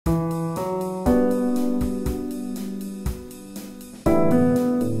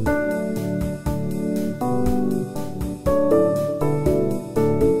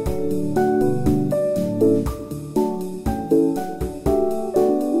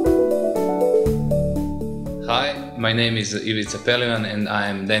my name is Ivica Pelivan and I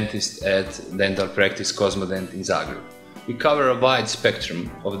am dentist at dental practice Cosmodent in Zagreb. We cover a wide spectrum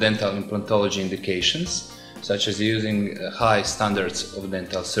of dental implantology indications, such as using high standards of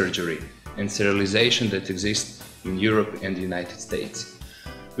dental surgery and sterilization that exist in Europe and the United States.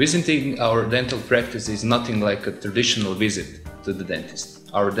 Visiting our dental practice is nothing like a traditional visit to the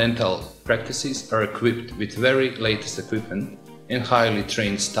dentist. Our dental practices are equipped with very latest equipment and highly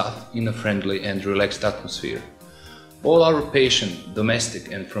trained staff in a friendly and relaxed atmosphere. All our patients,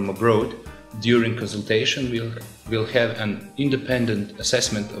 domestic and from abroad, during consultation will have an independent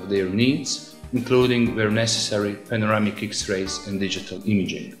assessment of their needs, including, where necessary, panoramic X-rays and digital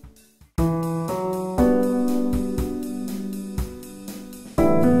imaging.